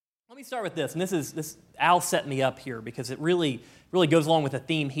me start with this, and Al set me up here because it really goes along with the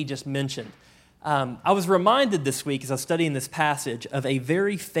theme he just mentioned. I was reminded this week as I was studying this passage of a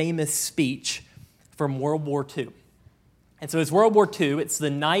very famous speech from World War II. And so it's World War II. It's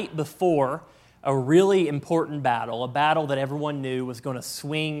the night before a really important battle, a battle that everyone knew was going to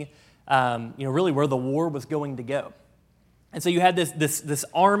swing, really where the war was going to go. And so you had this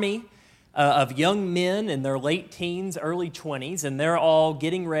army of young men in their late teens, early 20s, and they're all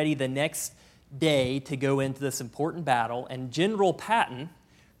getting ready the next day to go into this important battle, and General Patton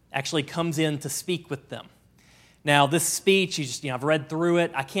actually comes in to speak with them. Now, this speech, I've read through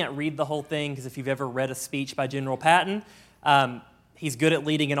it. I can't read the whole thing because if you've ever read a speech by General Patton, he's good at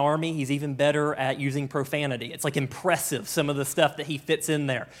leading an army. He's even better at using profanity. It's like impressive, some of the stuff that he fits in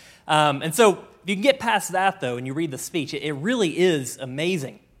there. And so if you can get past that, though, and you read the speech, it really is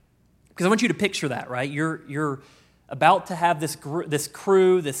amazing. Because I want you to picture that, right? You're about to have this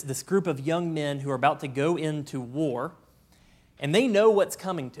group of young men who are about to go into war, and they know what's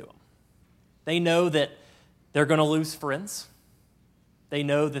coming to them. They know that they're going to lose friends. They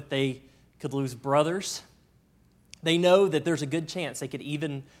know that they could lose brothers. They know that there's a good chance they could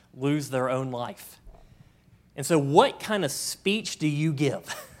even lose their own life. And so what kind of speech do you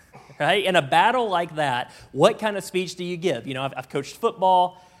give? Right? In a battle like that, what kind of speech do you give? I've coached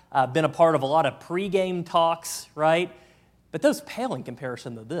football. I've been a part of a lot of pregame talks, right? But those pale in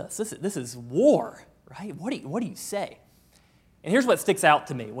comparison to this. This is war, right? What do you say? And here's what sticks out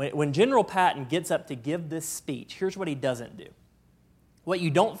to me. When General Patton gets up to give this speech, here's what he doesn't do. What you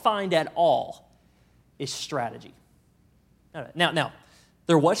don't find at all is strategy. Now,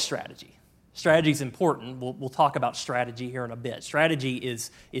 there was strategy. Strategy is important. We'll talk about strategy here in a bit. Strategy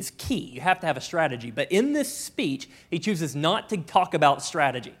is key. You have to have a strategy. But in this speech, he chooses not to talk about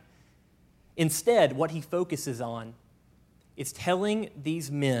strategy. Instead, what he focuses on is telling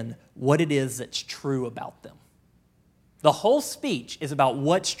these men what it is that's true about them. The whole speech is about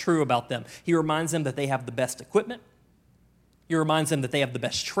what's true about them. He reminds them that they have the best equipment. He reminds them that they have the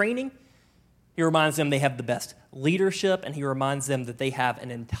best training. He reminds them they have the best leadership, and he reminds them that they have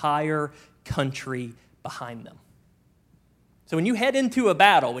an entire country behind them. So when you head into a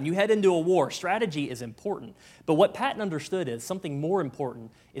battle, when you head into a war, strategy is important. But what Patton understood is something more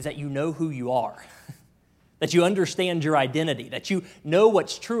important is that you know who you are, that you understand your identity, that you know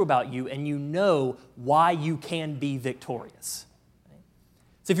what's true about you, and you know why you can be victorious.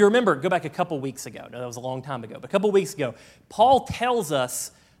 So if you remember, go back a couple weeks ago. No, that was a long time ago. But a couple weeks ago, Paul tells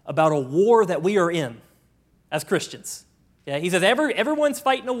us about a war that we are in as Christians. Yeah, he says everyone's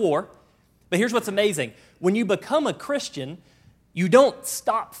fighting a war, but here's what's amazing. When you become a Christian, you don't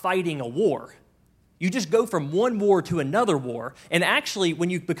stop fighting a war. You just go from one war to another war, and actually, when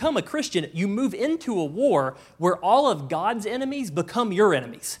you become a Christian, you move into a war where all of God's enemies become your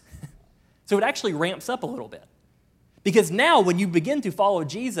enemies. So it actually ramps up a little bit. Because now, when you begin to follow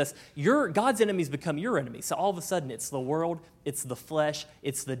Jesus, God's enemies become your enemies. So all of a sudden, it's the world, it's the flesh,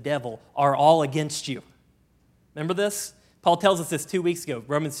 it's the devil are all against you. Remember this? Paul tells us this 2 weeks ago,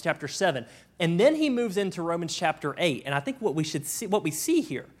 Romans chapter 7. And then he moves into Romans chapter 8. And I think what we see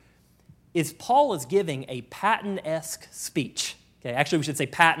here is Paul is giving a Patton-esque speech. Okay, actually, we should say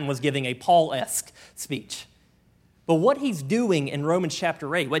Patton was giving a Paul-esque speech. But what he's doing in Romans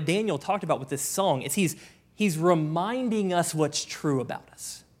chapter 8, what Daniel talked about with this song, is he's reminding us what's true about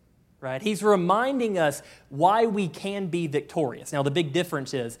us, right? He's reminding us why we can be victorious. Now, the big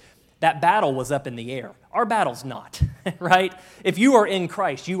difference is that battle was up in the air. Our battle's not, right? If you are in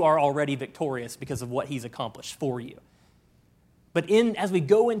Christ, you are already victorious because of what he's accomplished for you. But as we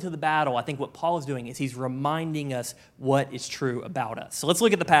go into the battle, I think what Paul is doing is he's reminding us what is true about us. So let's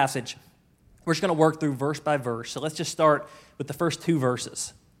look at the passage. We're just going to work through verse by verse. So let's just start with the first two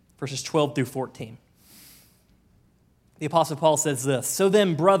verses 12 through 14. The Apostle Paul says this, "So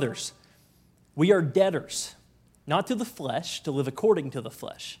then, brothers, we are debtors, not to the flesh, to live according to the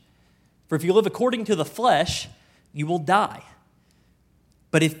flesh. For if you live according to the flesh, you will die.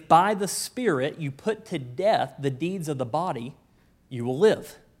 But if by the Spirit you put to death the deeds of the body, you will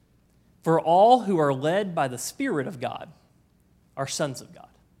live. For all who are led by the Spirit of God are sons of God."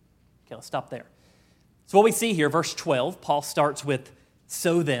 Okay, let's stop there. So what we see here, verse 12, Paul starts with,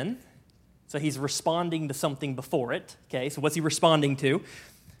 "So then." So he's responding to something before it. Okay, so what's he responding to?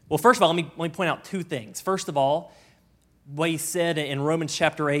 Well, first of all, let me point out two things. First of all, what he said in Romans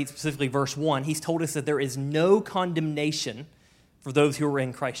chapter 8, specifically verse 1, he's told us that there is no condemnation for those who are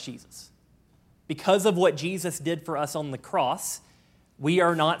in Christ Jesus. Because of what Jesus did for us on the cross, we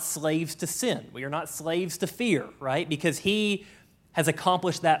are not slaves to sin. We are not slaves to fear, right? Because he has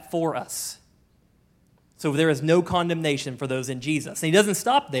accomplished that for us. So there is no condemnation for those in Jesus. And he doesn't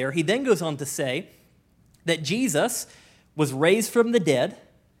stop there. He then goes on to say that Jesus was raised from the dead.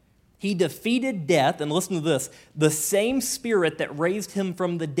 He defeated death. And listen to this. The same Spirit that raised him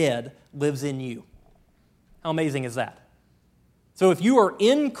from the dead lives in you. How amazing is that? So if you are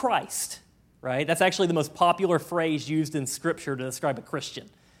in Christ, right? That's actually the most popular phrase used in Scripture to describe a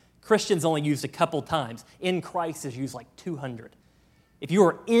Christian. Christian's only used a couple times. In Christ is used like 200. If you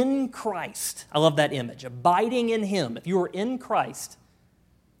are in Christ, I love that image, abiding in Him. If you are in Christ,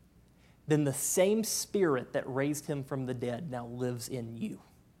 then the same Spirit that raised Him from the dead now lives in you.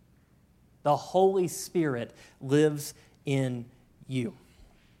 The Holy Spirit lives in you.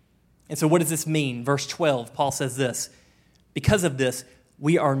 And so what does this mean? Verse 12, Paul says this, because of this,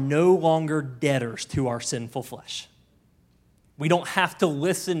 we are no longer debtors to our sinful flesh. We don't have to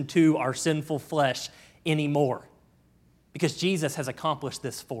listen to our sinful flesh anymore because Jesus has accomplished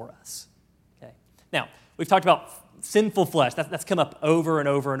this for us. Okay. Now, we've talked about sinful flesh. That's come up over and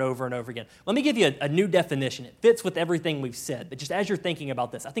over and over and over again. Let me give you a new definition. It fits with everything we've said, but just as you're thinking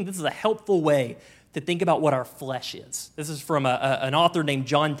about this, I think this is a helpful way to think about what our flesh is. This is from an author named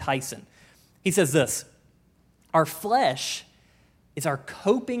John Tyson. He says this, our flesh is our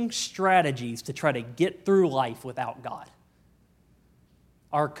coping strategies to try to get through life without God.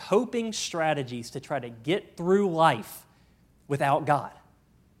 Our coping strategies to try to get through life without God.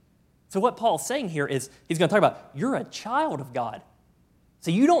 So what Paul's saying here is, he's going to talk about, you're a child of God.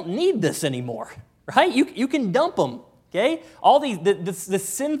 So you don't need this anymore, right? You can dump them, okay? All the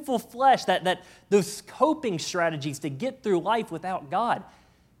sinful flesh, those coping strategies to get through life without God,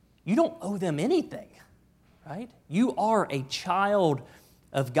 you don't owe them anything, right? You are a child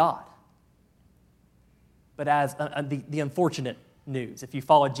of God. But as the unfortunate news, if you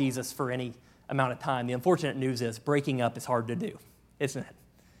follow Jesus for any amount of time, the unfortunate news is breaking up is hard to do, isn't it?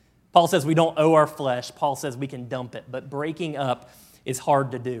 Paul says we don't owe our flesh. Paul says we can dump it, but breaking up is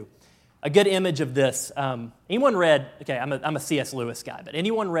hard to do. A good image of this, anyone read, okay, I'm a C.S. Lewis guy, but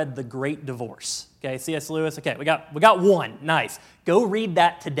anyone read The Great Divorce? Okay, C.S. Lewis, okay, we got one, nice. Go read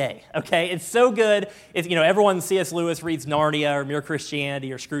that today, okay? It's so good. It's, everyone C.S. Lewis reads Narnia or Mere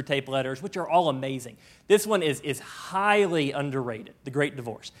Christianity or Screwtape Letters, which are all amazing. This one is highly underrated, The Great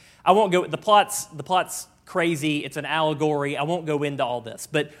Divorce. I won't go, the plot's crazy, it's an allegory, I won't go into all this,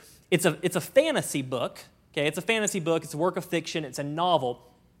 but it's a fantasy book, okay? It's a fantasy book, it's a work of fiction, it's a novel,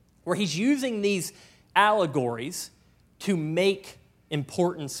 where he's using these allegories to make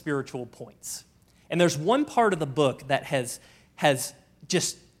important spiritual points. And there's one part of the book that has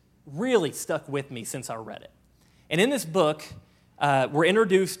just really stuck with me since I read it. And in this book, we're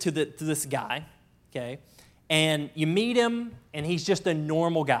introduced to this guy, okay? And you meet him, and he's just a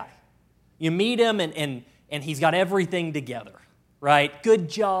normal guy. You meet him, and he's got everything together, right? Good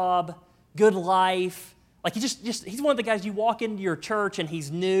job, good life. Like he's one of the guys you walk into your church and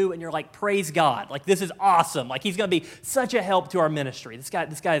he's new and you're like, praise God. Like this is awesome. Like he's going to be such a help to our ministry. This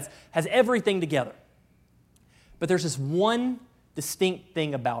guy has everything together. But there's this one distinct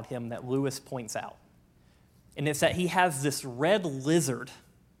thing about him that Lewis points out. And it's that he has this red lizard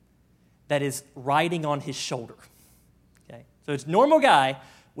that is riding on his shoulder. Okay? So it's a normal guy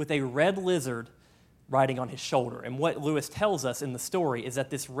with a red lizard riding on his shoulder. And what Lewis tells us in the story is that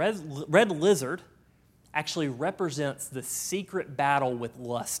this red lizard actually represents the secret battle with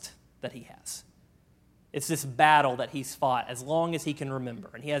lust that he has. It's this battle that he's fought as long as he can remember.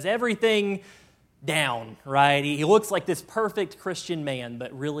 And he has everything down, right? He looks like this perfect Christian man,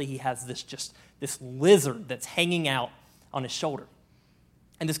 but really he has this lizard that's hanging out on his shoulder.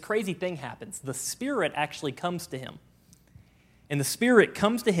 And this crazy thing happens. The Spirit actually comes to him. And the Spirit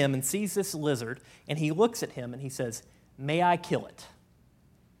comes to him and sees this lizard, and he looks at him and he says, "May I kill it?"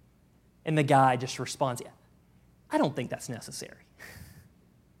 And the guy just responds, "I don't think that's necessary."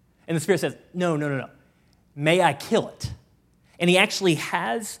 And the Spirit says, No. May I kill it? And he actually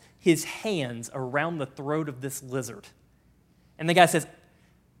has his hands around the throat of this lizard. And the guy says,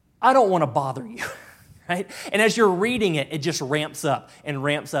 "I don't want to bother you." Right? And as you're reading it, it just ramps up and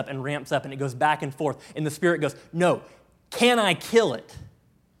ramps up and ramps up, and it goes back and forth. And the Spirit goes, "No, can I kill it?"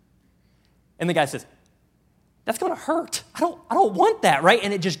 And the guy says, "That's going to hurt. I don't want that," right?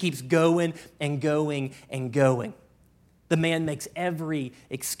 And it just keeps going and going and going. The man makes every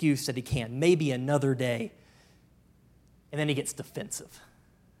excuse that he can, maybe another day. And then he gets defensive.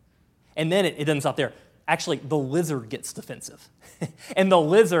 And then it doesn't stop there. Actually, the lizard gets defensive. And the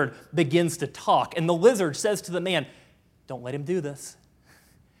lizard begins to talk. And the lizard says to the man, "Don't let him do this.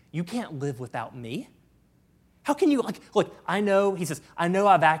 You can't live without me. How can you, look, I know," he says, "I know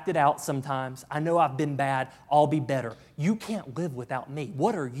I've acted out sometimes. I know I've been bad. I'll be better. You can't live without me.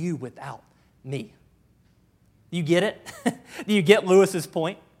 What are you without me?" Do you get it? Do you get Lewis's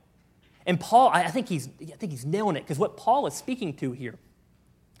point? And Paul, I think he's nailing it, because what Paul is speaking to here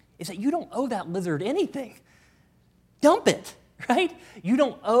is that you don't owe that lizard anything. Dump it, right? You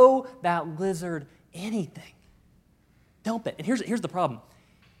don't owe that lizard anything. Dump it. And here's the problem.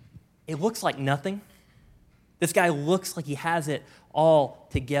 It looks like nothing. This guy looks like he has it all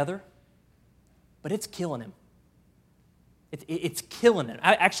together, but it's killing him. It's killing him.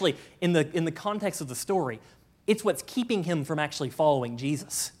 Actually, in the context of the story, it's what's keeping him from actually following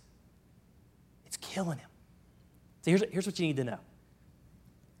Jesus. It's killing him. So here's what you need to know.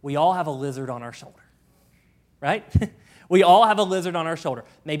 We all have a lizard on our shoulder, right? We all have a lizard on our shoulder.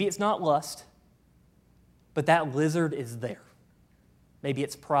 Maybe it's not lust, but that lizard is there. Maybe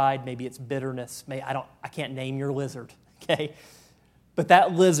it's pride, maybe it's bitterness. I can't name your lizard, okay? But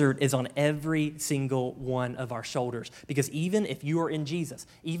that lizard is on every single one of our shoulders, because even if you are in Jesus,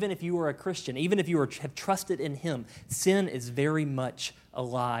 even if you are a Christian, even if you have trusted in Him, sin is very much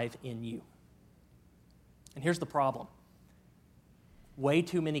alive in you. And here's the problem. Way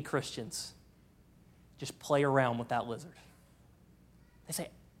too many Christians just play around with that lizard. They say,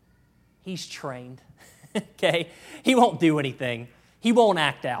 he's trained, okay? He won't do anything. He won't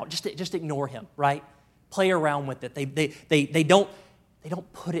act out. Just ignore him, right? Play around with it. They don't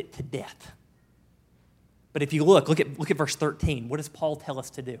put it to death. But if you look at verse 13. What does Paul tell us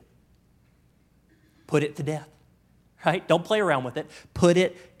to do? Put it to death, right? Don't play around with it. Put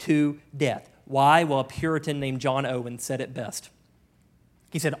it to death. Why? Well, a Puritan named John Owen said it best.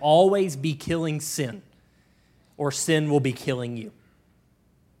 He said, always be killing sin, or sin will be killing you.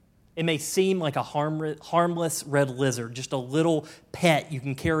 It may seem like a harmless red lizard, just a little pet you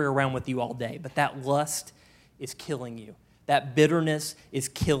can carry around with you all day, but that lust is killing you. That bitterness is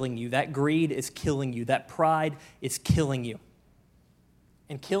killing you. That greed is killing you. That pride is killing you.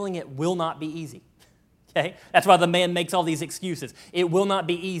 And killing it will not be easy. Okay? That's why the man makes all these excuses. It will not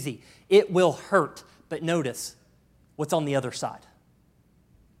be easy. It will hurt. But notice what's on the other side.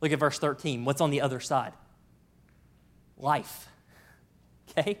 Look at verse 13. What's on the other side? Life.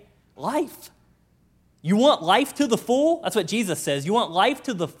 Okay? Life. You want life to the full? That's what Jesus says. You want life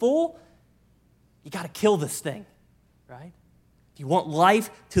to the full? You got to kill this thing, right? If you want life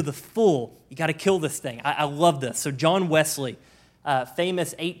to the full, you got to kill this thing. I love this. So John Wesley,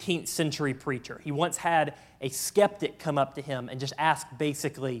 famous 18th century preacher, he once had a skeptic come up to him and just ask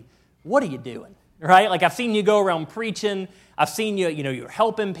basically, what are you doing? Right? Like, I've seen you go around preaching. I've seen you, you're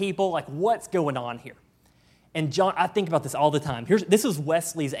helping people. Like, what's going on here? And John, I think about this all the time. This is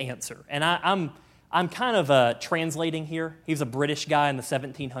Wesley's answer. And I'm kind of translating here. He was a British guy in the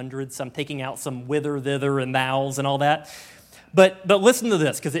 1700s. So I'm taking out some whither, thither, and thous and all that. But listen to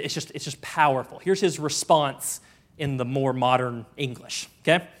this, because it's just powerful. Here's his response in the more modern English,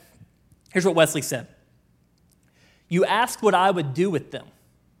 okay? Here's what Wesley said. You asked what I would do with them.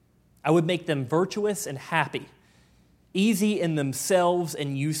 I would make them virtuous and happy, easy in themselves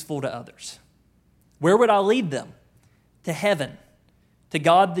and useful to others. Where would I lead them? To heaven, to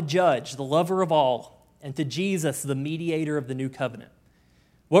God the judge, the lover of all, and to Jesus, the mediator of the new covenant.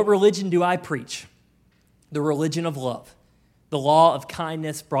 What religion do I preach? The religion of love, the law of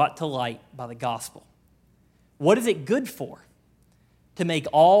kindness brought to light by the gospel. What is it good for? To make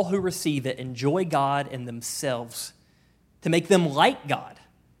all who receive it enjoy God and themselves, to make them like God,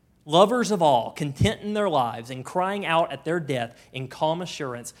 lovers of all, content in their lives, and crying out at their death in calm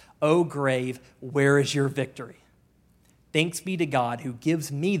assurance, O grave, where is your victory? Thanks be to God who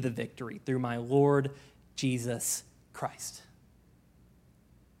gives me the victory through my Lord Jesus Christ.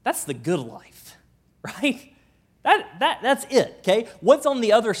 That's the good life, right? That's it, okay? What's on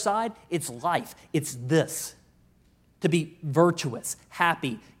the other side? It's life. It's this. To be virtuous,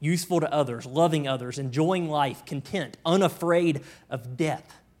 happy, useful to others, loving others, enjoying life, content, unafraid of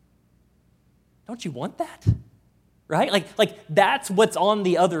death. Don't you want that? Right? Like that's what's on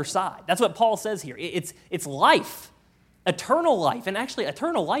the other side. That's what Paul says here. It's life, eternal life. And actually,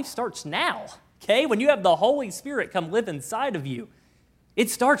 eternal life starts now, okay? When you have the Holy Spirit come live inside of you, it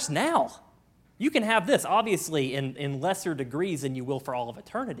starts now. You can have this, obviously, in lesser degrees than you will for all of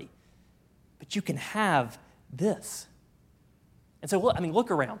eternity. But you can have this. And so,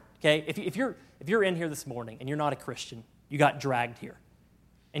 look around, okay? If you're in here this morning and you're not a Christian, you got dragged here.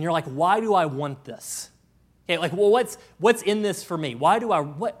 And you're like, why do I want this? Okay, like, well, what's in this for me? Why?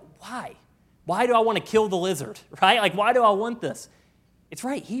 Why do I want to kill the lizard, right? Like, why do I want this? It's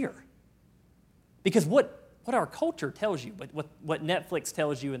right here. Because what our culture tells you, what Netflix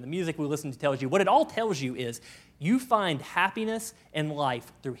tells you and the music we listen to tells you, what it all tells you is you find happiness and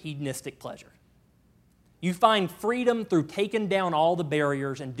life through hedonistic pleasure. You find freedom through taking down all the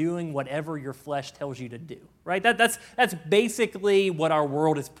barriers and doing whatever your flesh tells you to do, right? That's basically what our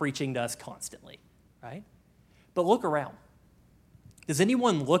world is preaching to us constantly, right? But look around. Does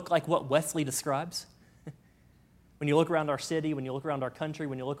anyone look like what Wesley describes? When you look around our city, when you look around our country,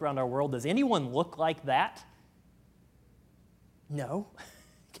 when you look around our world, does anyone look like that? No.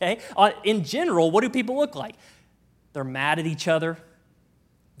 Okay? In general, what do people look like? They're mad at each other.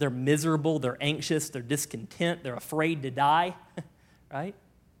 They're miserable, they're anxious, they're discontent, they're afraid to die, right?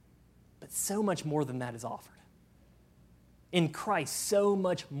 But so much more than that is offered. In Christ, so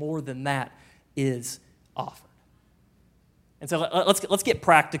much more than that is offered. And so let's get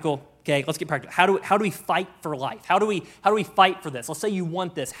practical, okay? Let's get practical. How do we fight for life? How do we fight for this? Let's say you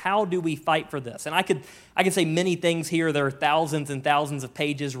want this. How do we fight for this? And I could say many things here. There are thousands and thousands of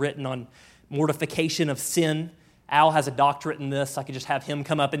pages written on mortification of sin. Al has a doctorate in this. I could just have him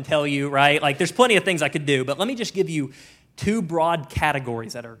come up and tell you, right? Like, there's plenty of things I could do, but let me just give you two broad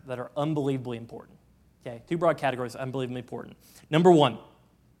categories that are unbelievably important. Okay, two broad categories, unbelievably important. Number one,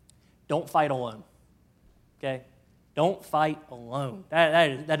 don't fight alone. Okay, don't fight alone.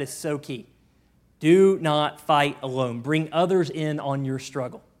 That is so key. Do not fight alone. Bring others in on your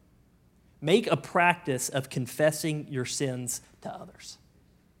struggle. Make a practice of confessing your sins to others.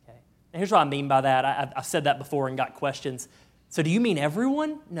 And here's what I mean by that. I've said that before and got questions. So do you mean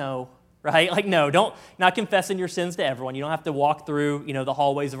everyone? No, right? Like, no, not confessing your sins to everyone. You don't have to walk through, the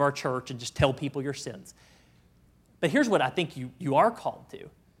hallways of our church and just tell people your sins. But here's what I think you are called to,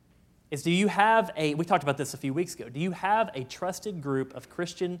 is do you have we talked about this a few weeks ago, do you have a trusted group of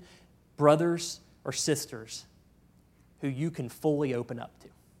Christian brothers or sisters who you can fully open up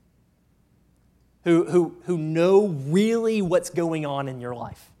to? Who know really what's going on in your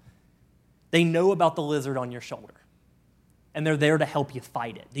life? They know about the lizard on your shoulder, and they're there to help you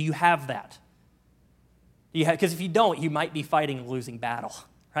fight it. Do you have that? Because if you don't, you might be fighting a losing battle,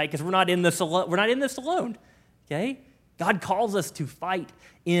 right? Because we're not in this alone, okay? God calls us to fight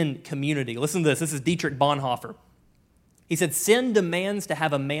in community. Listen to this. This is Dietrich Bonhoeffer. He said, sin demands to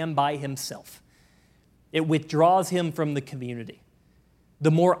have a man by himself. It withdraws him from the community.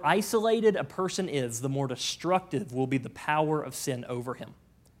 The more isolated a person is, the more destructive will be the power of sin over him.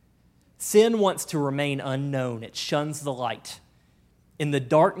 Sin wants to remain unknown. It shuns the light. In the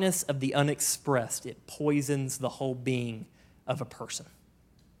darkness of the unexpressed, it poisons the whole being of a person.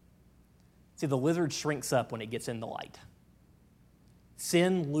 See, the lizard shrinks up when it gets in the light.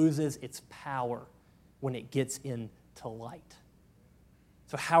 Sin loses its power when it gets into light.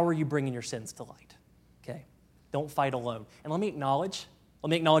 So how are you bringing your sins to light? Okay, don't fight alone. And let me acknowledge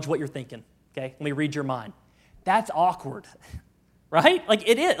what you're thinking, okay? Let me read your mind. That's awkward. Right? Like,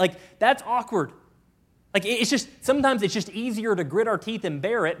 it is. Like, that's awkward. Like, sometimes it's just easier to grit our teeth and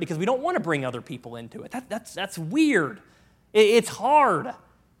bear it because we don't want to bring other people into it. That's weird. It's hard.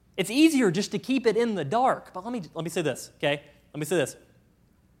 It's easier just to keep it in the dark. But let me say this, okay? Let me say this.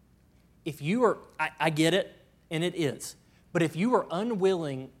 If you are, I get it, and it is, but if you are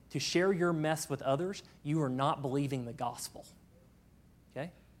unwilling to share your mess with others, you are not believing the gospel,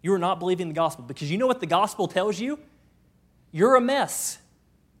 okay? You are not believing the gospel because you know what the gospel tells you? You're a mess,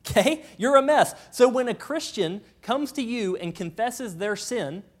 okay? You're a mess. So when a Christian comes to you and confesses their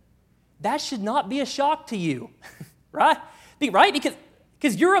sin, that should not be a shock to you, right? Right?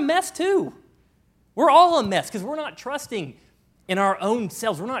 Because you're a mess too. We're all a mess because we're not trusting in our own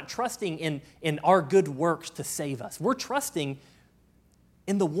selves. We're not trusting in our good works to save us. We're trusting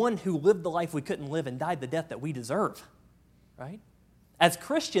in the one who lived the life we couldn't live and died the death that we deserve, right? As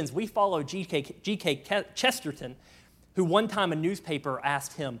Christians, we follow G.K. Chesterton, who one time a newspaper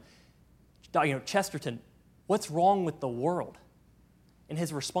asked him, Chesterton, what's wrong with the world? And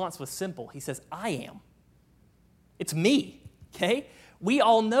his response was simple. He says, I am. It's me, okay? We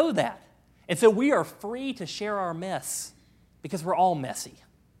all know that. And so we are free to share our mess because we're all messy,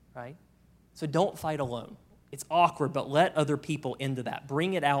 right? So don't fight alone. It's awkward, but let other people into that.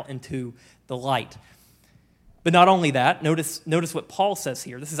 Bring it out into the light. But not only that, notice what Paul says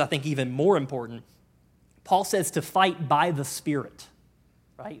here. This is, I think, even more important. Paul says to fight by the Spirit,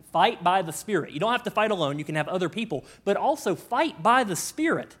 right? Fight by the Spirit. You don't have to fight alone. You can have other people, but also fight by the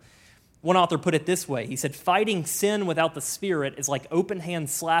Spirit. One author put it this way. He said, fighting sin without the Spirit is like open hand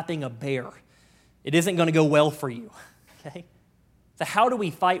slapping a bear. It isn't going to go well for you, okay? So how do we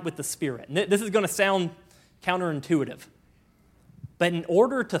fight with the Spirit? And this is going to sound counterintuitive, but in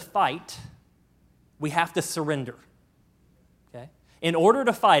order to fight, we have to surrender. In order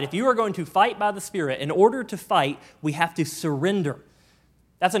to fight, if you are going to fight by the Spirit, in order to fight, we have to surrender.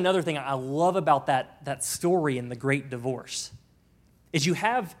 That's another thing I love about that story in The Great Divorce, is you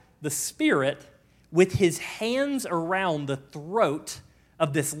have the Spirit with his hands around the throat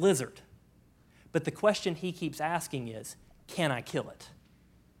of this lizard. But the question he keeps asking is, can I kill it?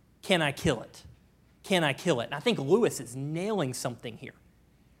 Can I kill it? Can I kill it? And I think Lewis is nailing something here.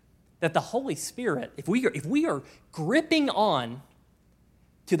 That the Holy Spirit, if we are gripping on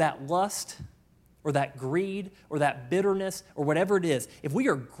to that lust or that greed or that bitterness or whatever it is, if we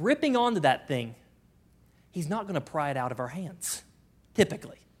are gripping onto that thing, he's not going to pry it out of our hands,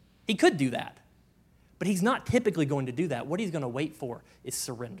 typically. He could do that, but he's not typically going to do that. What he's going to wait for is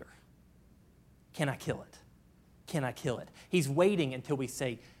surrender. Can I kill it? Can I kill it? He's waiting until we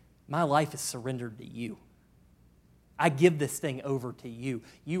say, my life is surrendered to you. I give this thing over to you.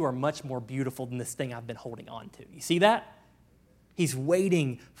 You are much more beautiful than this thing I've been holding on to. You see that? He's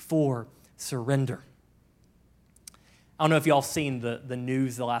waiting for surrender. I don't know if y'all seen the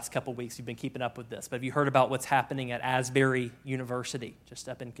news the last couple of weeks. You've been keeping up with this. But have you heard about what's happening at Asbury University, just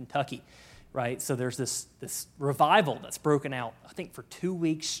up in Kentucky, right? So there's this revival that's broken out, I think, for 2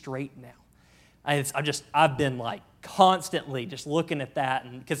 weeks straight now. I've been like constantly just looking at that,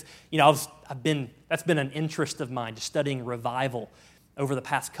 and because that's been an interest of mine, just studying revival over the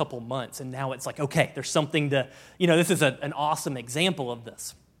past couple months, and now it's like, okay, there's something to, this is an awesome example of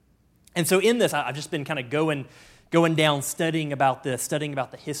this. And so in this, I've just been kind of going down, studying about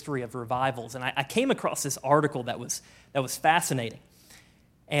the history of revivals, and I came across this article that was fascinating,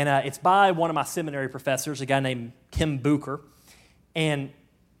 and it's by one of my seminary professors, a guy named Tim Bucher, and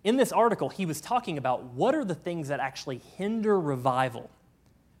in this article, he was talking about what are the things that actually hinder revival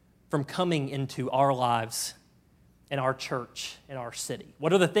from coming into our lives and our church and our city.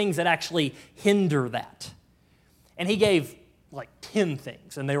 What are the things that actually hinder that? And he gave like 10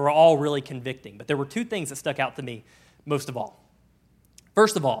 things, and they were all really convicting. But there were 2 things that stuck out to me most of all.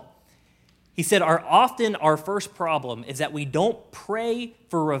 First of all, he said often our first problem is that we don't pray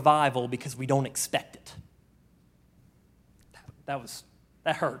for revival because we don't expect it.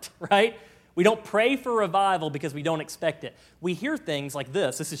 That hurt, right? We don't pray for revival because we don't expect it. We hear things like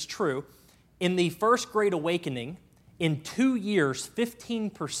this. This is true. In the First Great Awakening, in 2 years,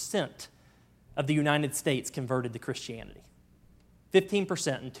 15% of the United States converted to Christianity.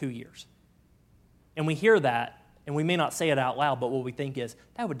 15% in 2 years. And we hear that, and we may not say it out loud, but what we think is,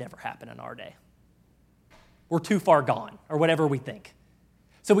 that would never happen in our day. We're too far gone, or whatever we think.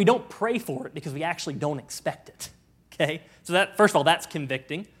 So we don't pray for it because we actually don't expect it. Okay? So that, first of all, that's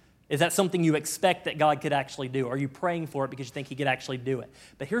convicting. Is that something you expect that God could actually do? Are you praying for it because you think he could actually do it?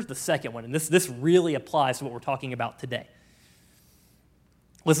 But here's the second one, and this really applies to what we're talking about today.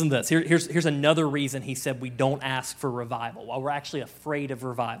 Listen to this. Here's another reason he said we don't ask for revival, while we're actually afraid of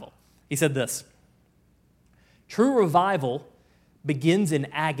revival. He said this: true revival begins in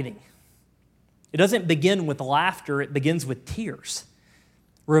agony. It doesn't begin with laughter, it begins with tears.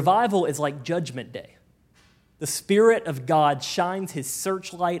 Revival is like Judgment Day. The Spirit of God shines his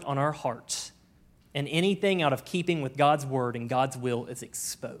searchlight on our hearts, and anything out of keeping with God's word and God's will is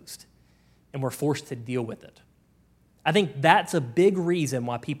exposed, and we're forced to deal with it. I think that's a big reason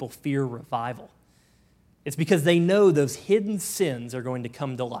why people fear revival. It's because they know those hidden sins are going to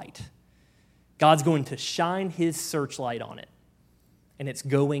come to light. God's going to shine his searchlight on it, and it's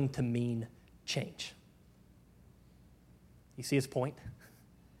going to mean change. You see his point?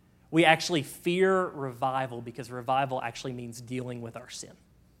 We actually fear revival because revival actually means dealing with our sin.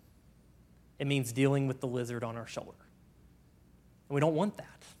 It means dealing with the lizard on our shoulder. And we don't want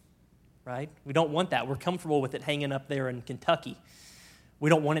that, right? We don't want that. We're comfortable with it hanging up there in Kentucky. We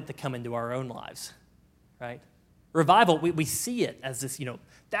don't want it to come into our own lives, right? Revival, we see it as this,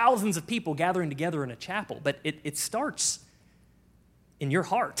 thousands of people gathering together in a chapel, but it starts in your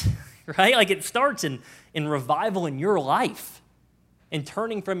heart, right? Like it starts in revival in your life. And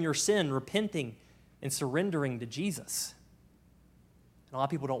turning from your sin, repenting, and surrendering to Jesus. And a lot of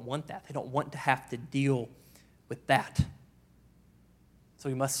people don't want that. They don't want to have to deal with that. So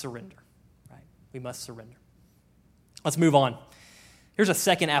we must surrender, right? We must surrender. Let's move on. Here's a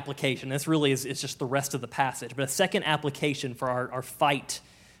second application. This really is just the rest of the passage, but a second application for our fight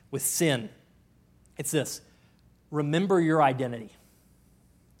with sin. It's this: remember your identity.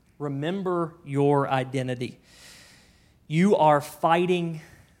 Remember your identity. You are fighting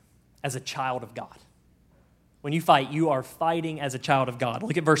as a child of God. When you fight, you are fighting as a child of God.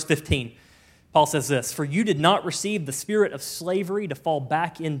 Look at verse 15. Paul says this: for you did not receive the spirit of slavery to fall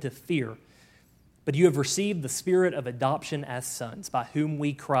back into fear, but you have received the spirit of adoption as sons, by whom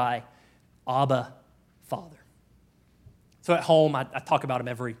we cry, Abba, Father. So at home, I talk about him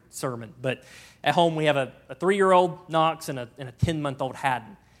every sermon, but at home we have a 3-year-old Knox and a 10-month-old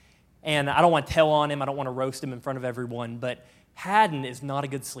Haddon. And I don't want to tell on him, I don't want to roast him in front of everyone, but Haddon is not a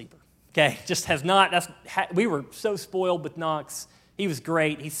good sleeper, Okay, just has not, we were so spoiled with Knox. He was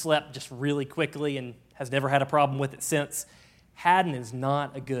great. He slept just really quickly and has never had a problem with it since. Haddon is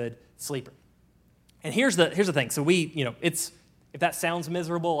not a good sleeper. And here's the thing. So if that sounds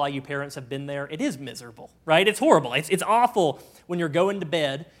miserable, all you parents have been there, it is miserable, right? It's horrible. It's awful when you're going to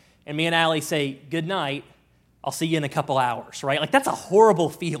bed and me and Allie say, good night, I'll see you in a couple hours, right? Like that's a horrible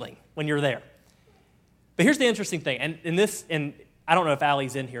feeling when you're there. But here's the interesting thing, and I don't know if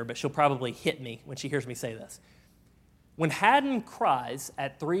Allie's in here, but she'll probably hit me when she hears me say this. When Haddon cries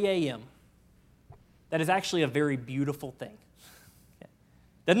at 3 a.m., that is actually a very beautiful thing. Okay.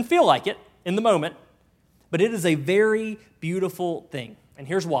 Doesn't feel like it in the moment, but it is a very beautiful thing. And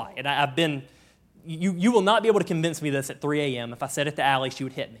here's why. And you will not be able to convince me this at 3 a.m. If I said it to Allie, she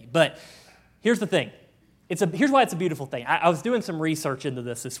would hit me. But here's the thing. Here's why it's a beautiful thing. I was doing some research into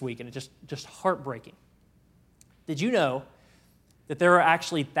this week, and it's just heartbreaking. Did you know that there are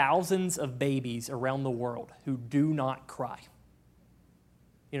actually thousands of babies around the world who do not cry?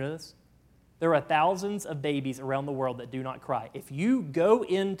 You know this? There are thousands of babies around the world that do not cry. If you go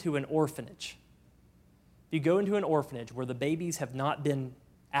into an orphanage, where the babies have not been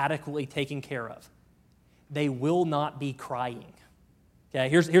adequately taken care of, they will not be crying. Okay,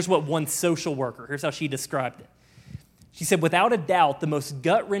 here's what one social worker, here's how she described it. She said, without a doubt, the most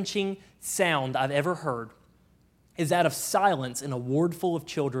gut-wrenching sound I've ever heard is that of silence in a ward full of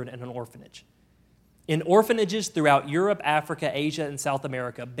children in an orphanage. In orphanages throughout Europe, Africa, Asia, and South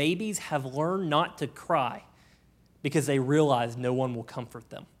America, babies have learned not to cry because they realize no one will comfort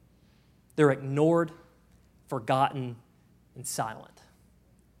them. They're ignored, forgotten, and silent.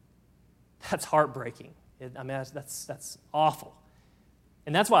 That's heartbreaking. That's awful.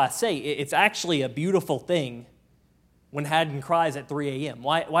 And that's why I say it's actually a beautiful thing when Haddon cries at 3 a.m.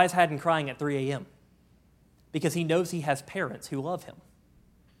 Why is Haddon crying at 3 a.m.? Because he knows he has parents who love him.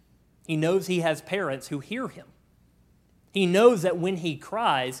 He knows he has parents who hear him. He knows that when he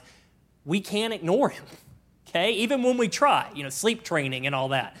cries, we can't ignore him, okay? Even when we try, sleep training and all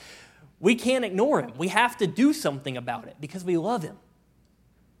that. We can't ignore him. We have to do something about it because we love him.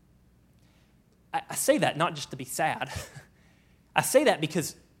 I say that not just to be sad. I say that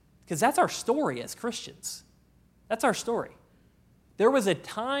because that's our story as Christians. That's our story. There was a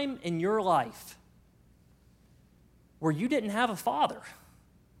time in your life where you didn't have a father,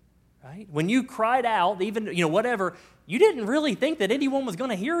 right? When you cried out, even, whatever, you didn't really think that anyone was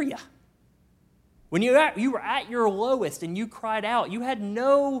going to hear you. When you were at your lowest and you cried out, you had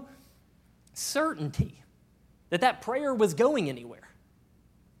no certainty that prayer was going anywhere.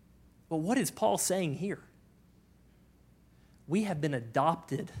 But what is Paul saying here? We have been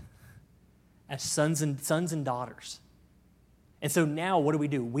adopted as sons and daughters. And so now what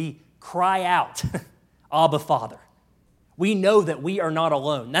do? We cry out, Abba, Father. We know that we are not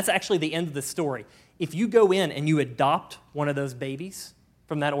alone. That's actually the end of the story. If you go in and you adopt one of those babies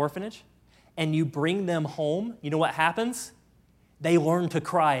from that orphanage and you bring them home, you know what happens? They learn to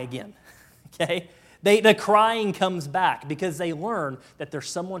cry again, okay? The crying comes back because they learn that there's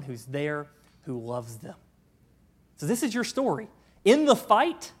someone who's there who loves them. So this is your story. In the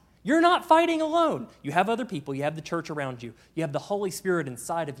fight, you're not fighting alone. You have other people. You have the church around you. You have the Holy Spirit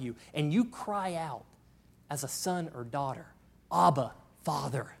inside of you, and you cry out as a son or daughter, Abba,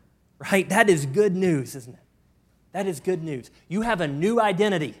 Father, right? That is good news, isn't it? That is good news. You have a new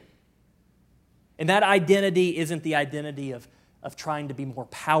identity. And that identity isn't the identity of trying to be more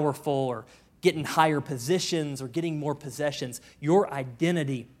powerful or getting higher positions or getting more possessions. Your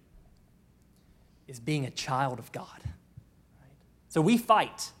identity is being a child of God. Right? So we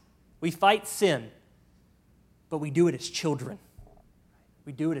fight. We fight sin, but we do it as children.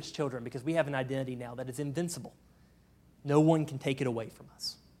 We do it as children because we have an identity now that is invincible. No one can take it away from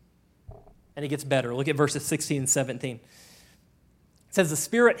us. And it gets better. Look at verses 16 and 17. It says, the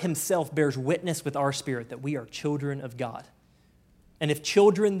Spirit himself bears witness with our spirit that we are children of God. And if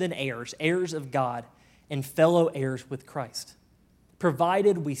children, then heirs, heirs of God, and fellow heirs with Christ,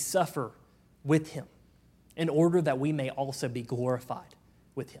 provided we suffer with him, in order that we may also be glorified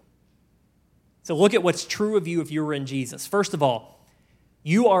with him. So look at what's true of you if you were in Jesus. First of all,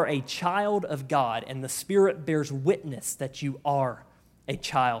 you are a child of God, and the Spirit bears witness that you are a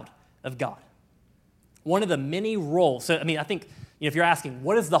child of God. One of the many roles, I think, if you're asking,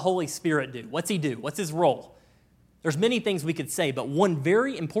 what does the Holy Spirit do? What's he do? What's his role? There's many things we could say, but one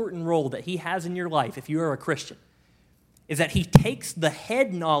very important role that he has in your life, if you are a Christian, is that he takes the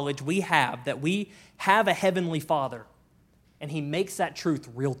head knowledge we have, that we have a heavenly Father, and he makes that truth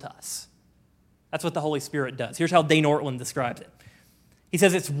real to us. That's what the Holy Spirit does. Here's how Dane Ortland describes it. He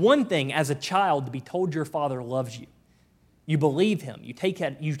says, it's one thing as a child to be told your father loves you. You believe him. You take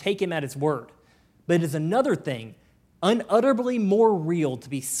him at his word. But it is another thing, unutterably more real, to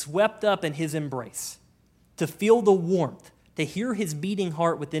be swept up in his embrace, to feel the warmth, to hear his beating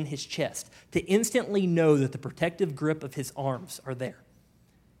heart within his chest, to instantly know that the protective grip of his arms are there.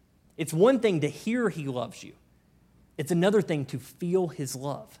 It's one thing to hear he loves you. It's another thing to feel his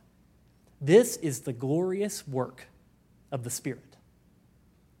love. This is the glorious work of the Spirit.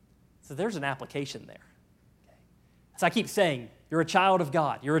 So there's an application there. Okay. So I keep saying, you're a child of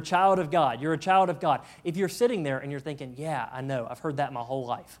God. You're a child of God. You're a child of God. If you're sitting there and you're thinking, yeah, I know, I've heard that my whole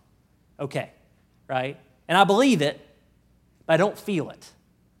life. Okay, right? And I believe it, but I don't feel it.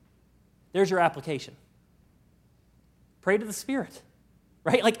 There's your application. Pray to the Spirit,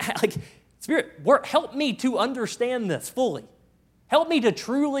 right? Like Spirit, help me to understand this fully. Help me to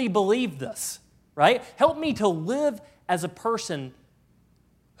truly believe this, right? Help me to live as a person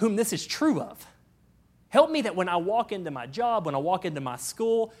whom this is true of. Help me that when I walk into my job, when I walk into my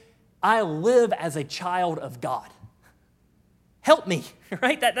school, I live as a child of God. Help me,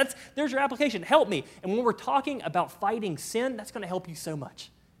 right? There's your application. Help me. And when we're talking about fighting sin, that's going to help you so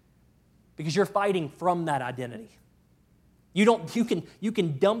much because you're fighting from that identity. You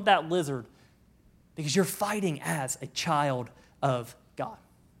can dump that lizard because you're fighting as a child of God.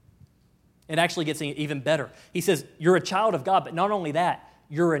 It actually gets even better. He says, you're a child of God, but not only that,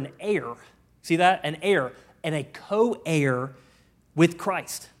 you're an heir. See that? An heir and a co-heir with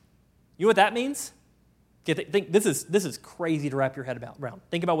Christ. You know what that means? Think, this is crazy to wrap your head around.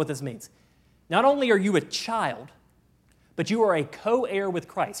 Think about what this means. Not only are you a child, but you are a co-heir with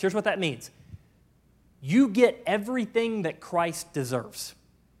Christ. Here's what that means. You get everything that Christ deserves.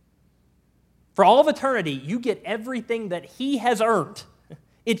 For all of eternity, you get everything that he has earned.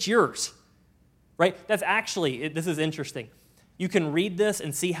 It's yours, right? This is interesting. You can read this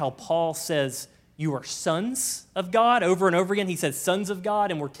and see how Paul says you are sons of God over and over again. He says sons of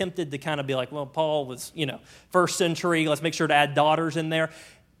God, and we're tempted to kind of be like, well, Paul was, first century. Let's make sure to add daughters in there.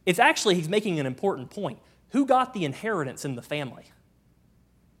 It's actually, he's making an important point. Who got the inheritance in the family?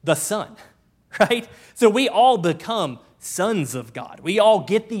 The son, right? So we all become sons of God. We all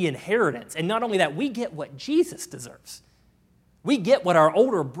get the inheritance. And not only that, we get what Jesus deserves. We get what our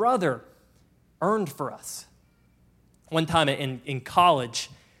older brother earned for us. One time in college,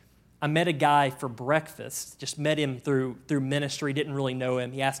 I met a guy for breakfast, just met him through ministry, didn't really know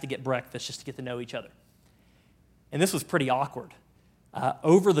him. He asked to get breakfast just to get to know each other. And this was pretty awkward.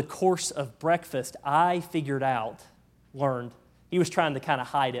 Over the course of breakfast, I learned, he was trying to kind of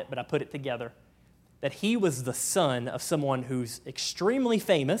hide it, but I put it together, that he was the son of someone who's extremely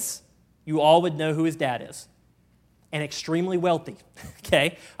famous. You all would know who his dad is. And extremely wealthy,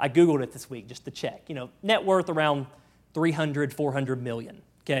 okay? I Googled it this week just to check. Net worth around 300, 400 million.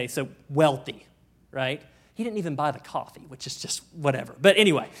 Okay, so wealthy, right? He didn't even buy the coffee, which is just whatever. But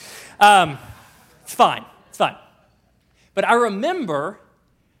anyway, it's fine. But I remember,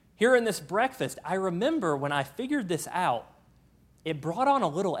 here in this breakfast, when I figured this out, it brought on a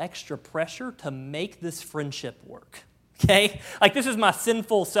little extra pressure to make this friendship work, okay? Like this is my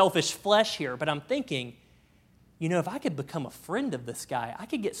sinful, selfish flesh here, but I'm thinking, if I could become a friend of this guy, I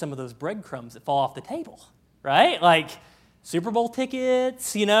could get some of those breadcrumbs that fall off the table, right? Like Super Bowl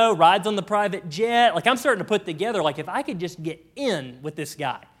tickets, rides on the private jet. Like I'm starting to put together, like if I could just get in with this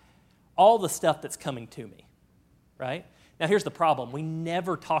guy, all the stuff that's coming to me, right? Now here's the problem. We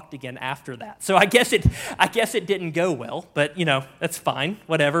never talked again after that. So I guess it didn't go well, but that's fine,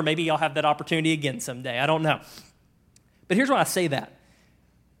 whatever. Maybe I'll have that opportunity again someday. I don't know. But here's why I say that.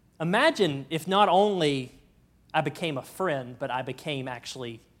 Imagine if not only I became a friend, but I became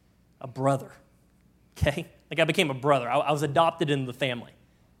actually a brother, okay? Like I became a brother. I was adopted into the family.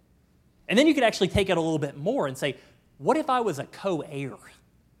 And then you could actually take it a little bit more and say, what if I was a co-heir?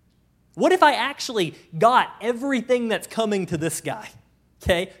 What if I actually got everything that's coming to this guy,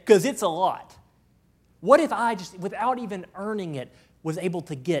 okay? Because it's a lot. What if I just, without even earning it, was able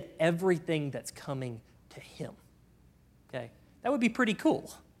to get everything that's coming to him, okay? That would be pretty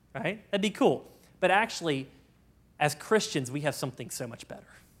cool, right? That'd be cool. But actually, as Christians, we have something so much better,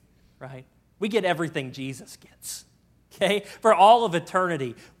 right? We get everything Jesus gets, okay? For all of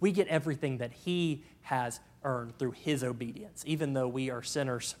eternity, we get everything that he has earned through his obedience, even though we are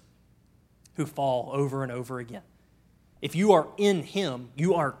sinners who fall over and over again. If you are in him,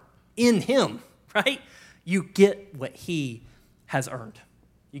 right? You get what he has earned.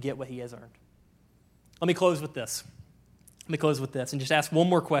 You get what he has earned. Let me close with this. And just ask one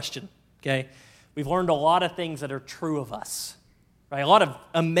more question, okay? We've learned a lot of things that are true of us, right? A lot of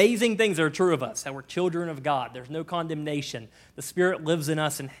amazing things that are true of us, that we're children of God. There's no condemnation. The Spirit lives in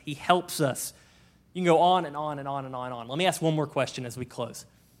us, and he helps us You can go on and on and on and on and on. Let me ask one more question as we close.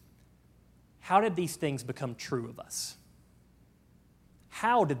 How did these things become true of us?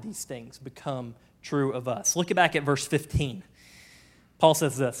 How did these things become true of us? Look back at verse 15. Paul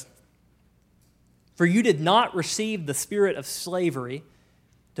says this, "For you did not receive the spirit of slavery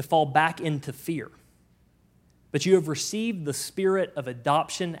to fall back into fear, but you have received the spirit of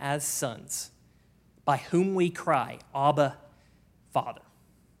adoption as sons, by whom we cry, Abba, Father."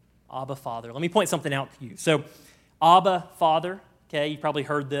 Abba, Father. Let me point something out to you. So, Abba, Father, okay, you probably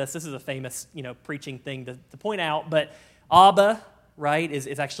heard this. This is a famous, preaching thing to point out, but Abba, right,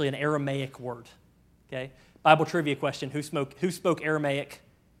 is actually an Aramaic word, okay? Bible trivia question, who spoke Aramaic?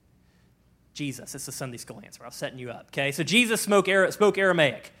 Jesus. It's the Sunday school answer. I was setting you up, okay? So Jesus spoke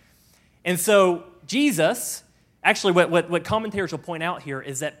Aramaic. And so Jesus, actually what commentators will point out here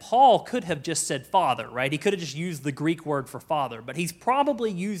is that Paul could have just said Father, right? He could have just used the Greek word for Father, but he's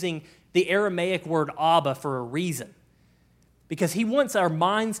probably using the Aramaic word Abba for a reason, because he wants our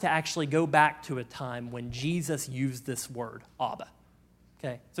minds to actually go back to a time when Jesus used this word, Abba.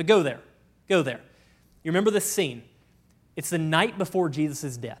 Okay, so go there. You remember this scene. It's the night before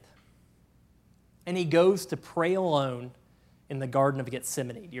Jesus' death. And he goes to pray alone in the Garden of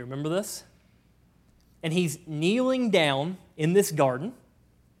Gethsemane. Do you remember this? And he's kneeling down in this garden.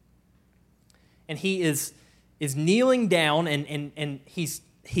 And he is kneeling down and he's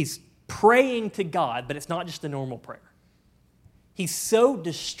praying to God, but it's not just a normal prayer. He's so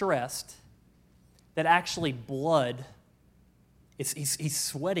distressed that actually blood, he's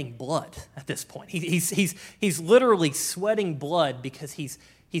sweating blood at this point. He's literally sweating blood because he's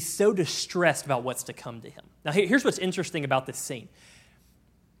so distressed about what's to come to him. Now, here's what's interesting about this scene.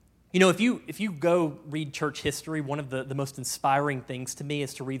 If you go read church history, one of the most inspiring things to me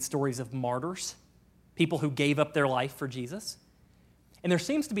is to read stories of martyrs, people who gave up their life for Jesus. And there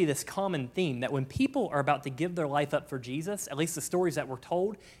seems to be this common theme that when people are about to give their life up for Jesus, at least the stories that we're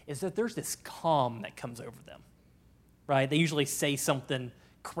told, is that there's this calm that comes over them, right? They usually say something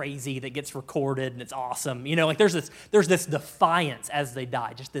crazy that gets recorded and it's awesome. There's this defiance as they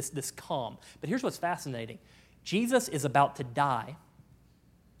die, just this calm. But here's what's fascinating. Jesus is about to die,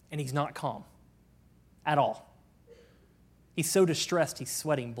 and he's not calm at all. He's so distressed, he's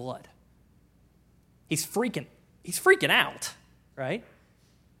sweating blood. He's freaking out, right?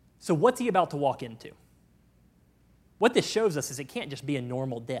 So what's he about to walk into? What this shows us is it can't just be a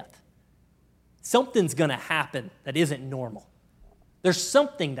normal death. Something's going to happen that isn't normal. There's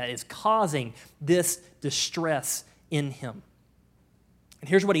something that is causing this distress in him. And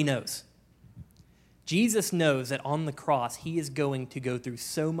here's what he knows. Jesus knows that on the cross, he is going to go through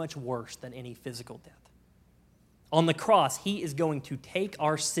so much worse than any physical death. On the cross, he is going to take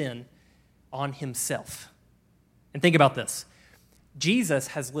our sin on himself. And think about this. Jesus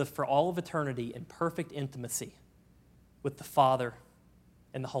has lived for all of eternity in perfect intimacy with the Father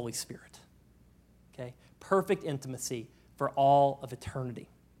and the Holy Spirit. Okay? Perfect intimacy for all of eternity.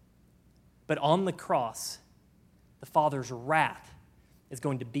 But on the cross, the Father's wrath is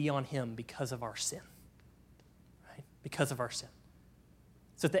going to be on him because of our sin. Right? Because of our sin.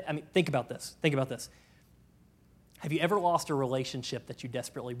 So think about this. Think about this. Have you ever lost a relationship that you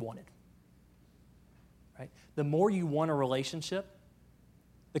desperately wanted? Right? The more you want a relationship,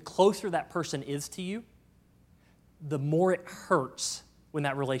 the closer that person is to you, the more it hurts when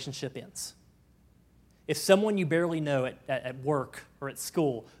that relationship ends. If someone you barely know at work or at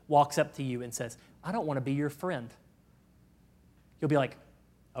school walks up to you and says, "I don't want to be your friend," you'll be like,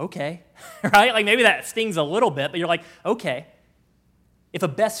 "Okay," right? Like maybe that stings a little bit, but you're like, "Okay." If a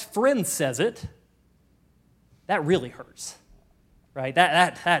best friend says it, that really hurts, right?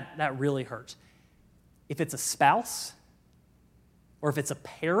 That really hurts. If it's a spouse or if it's a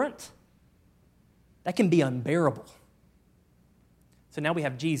parent, that can be unbearable. So now we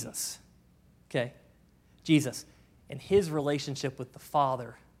have Jesus, okay? Jesus and his relationship with the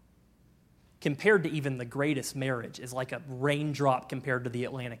Father, compared to even the greatest marriage, is like a raindrop compared to the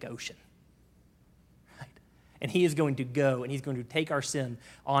Atlantic Ocean. Right? And he is going to go and he's going to take our sin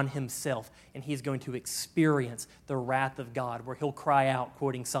on himself and he's going to experience the wrath of God, where he'll cry out,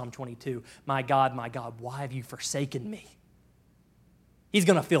 quoting Psalm 22, my God, why have you forsaken me?" He's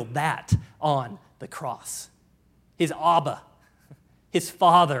going to feel that on the cross. His Abba, his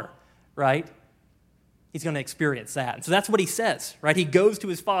Father, right? He's going to experience that. And so that's what he says, right? He goes to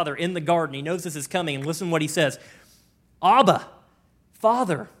his Father in the garden. He knows this is coming. And listen to what he says. "Abba,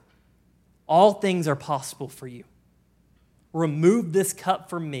 Father, all things are possible for you. Remove this cup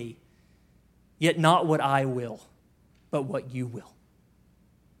from me, yet not what I will, but what you will."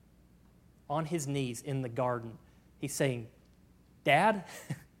 On his knees in the garden, he's saying, "Dad,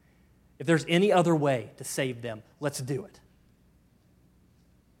 If there's any other way to save them, let's do it.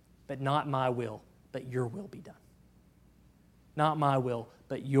 But not my will, but your will be done. Not my will,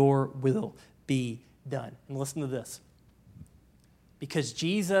 but your will be done. And listen to this. Because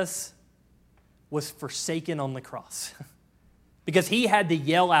Jesus was forsaken on the cross. Because he had to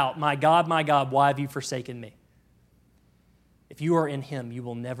yell out, my God, why have you forsaken me? If you are in him, you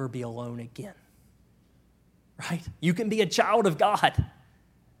will never be alone again. Right? You can be a child of God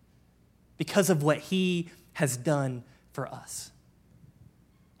because of what he has done for us.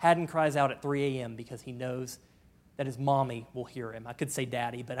 Haddon cries out at 3 a.m. because he knows that his mommy will hear him. I could say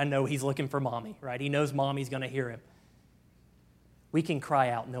daddy, but I know he's looking for mommy, right? He knows mommy's going to hear him. We can cry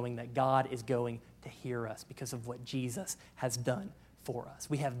out knowing that God is going to hear us because of what Jesus has done for us.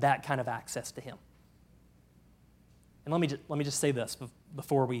 We have that kind of access to him. And let me just say this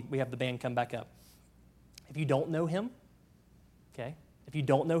before we have the band come back up. If you don't know him, okay, if you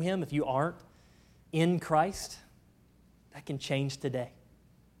don't know him, if you aren't in Christ, that can change today.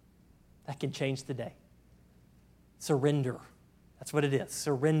 That can change today. Surrender. That's what it is.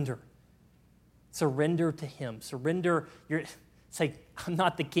 Surrender. Surrender to him. Surrender. Say, I'm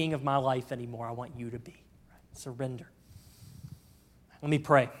not the king of my life anymore. I want you to be. Right? Surrender. Let me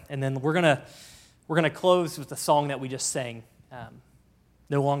pray. And then we're gonna close with the song that we just sang,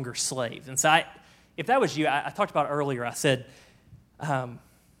 No Longer Slaves. And so if that was you, I talked about earlier, I said,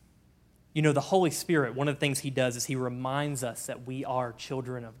 the Holy Spirit, one of the things he does is he reminds us that we are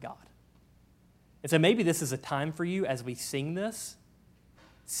children of God. And so maybe this is a time for you as we sing this.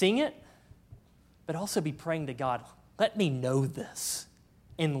 Sing it, but also be praying to God, let me know this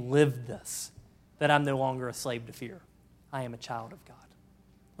and live this, that I'm no longer a slave to fear. I am a child of God.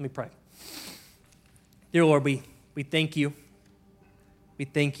 Let me pray. Dear Lord, we thank you. We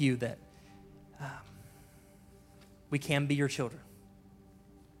thank you that we can be your children.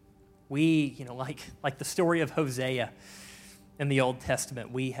 We, like the story of Hosea in the Old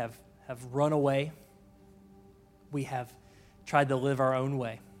Testament, we have run away. We have tried to live our own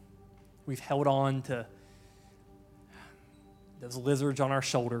way. We've held on to those lizards on our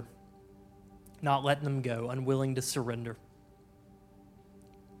shoulder, not letting them go, unwilling to surrender.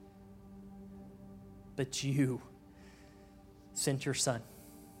 But you sent your son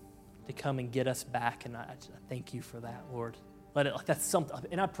to come and get us back, and I thank you for that, Lord. That's something,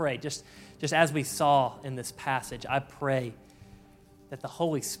 and I pray, just as we saw in this passage, I pray that the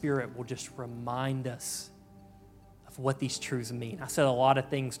Holy Spirit will just remind us of what these truths mean. I said a lot of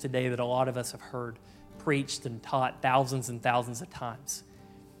things today that a lot of us have heard preached and taught thousands and thousands of times.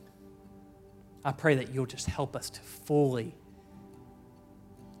 I pray that you'll just help us to fully,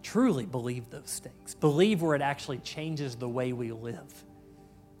 truly believe those things. Believe where it actually changes the way we live.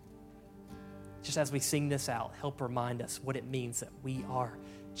 Just as we sing this out, help remind us what it means that we are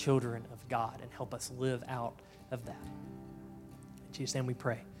children of God and help us live out of that. In Jesus' name we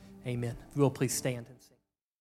pray. Amen. If you will, please stand.